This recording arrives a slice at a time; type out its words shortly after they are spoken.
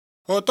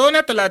Hoto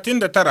na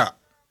 39.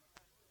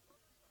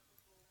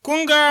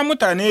 Kun ga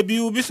mutane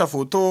biyu bisa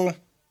foto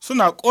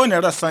suna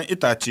ƙone rassan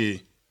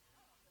itace.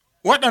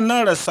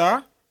 Waɗannan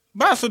rassa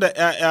ba su da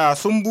 ’ya'ya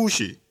sun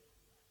bushe.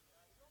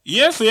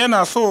 Yesu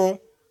yana so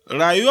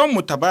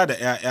rayuwarmu ta ba da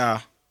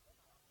 ’ya'ya.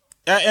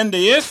 ’Ya'yan da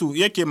Yesu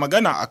yake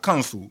magana a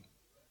kansu,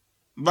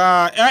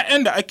 ba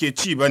 ’ya'yan da ake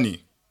ci ba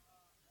ne.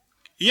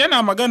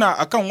 Yana magana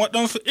a kan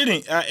waɗansu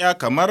irin ’ya'ya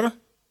kamar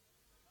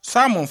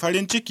samun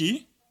farin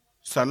ciki,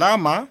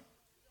 salama,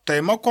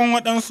 taimakon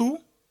waɗansu,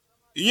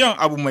 yin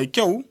abu mai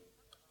kyau,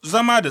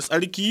 zama da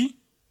tsarki,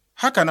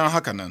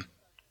 hakanan.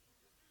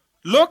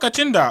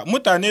 Lokacin da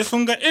mutane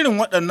sun ga irin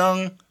waɗannan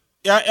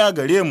 ’ya'ya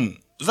gare mu,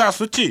 za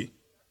su ce,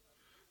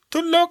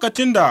 tun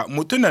lokacin da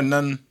mutumin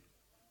nan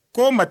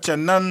ko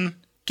macen nan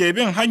ke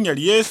bin hanyar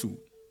Yesu,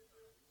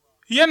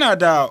 yana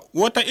da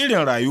wata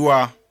irin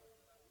rayuwa,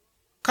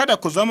 kada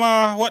ku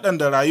zama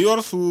waɗanda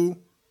rayuwarsu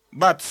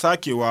ba ta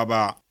sakewa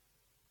ba.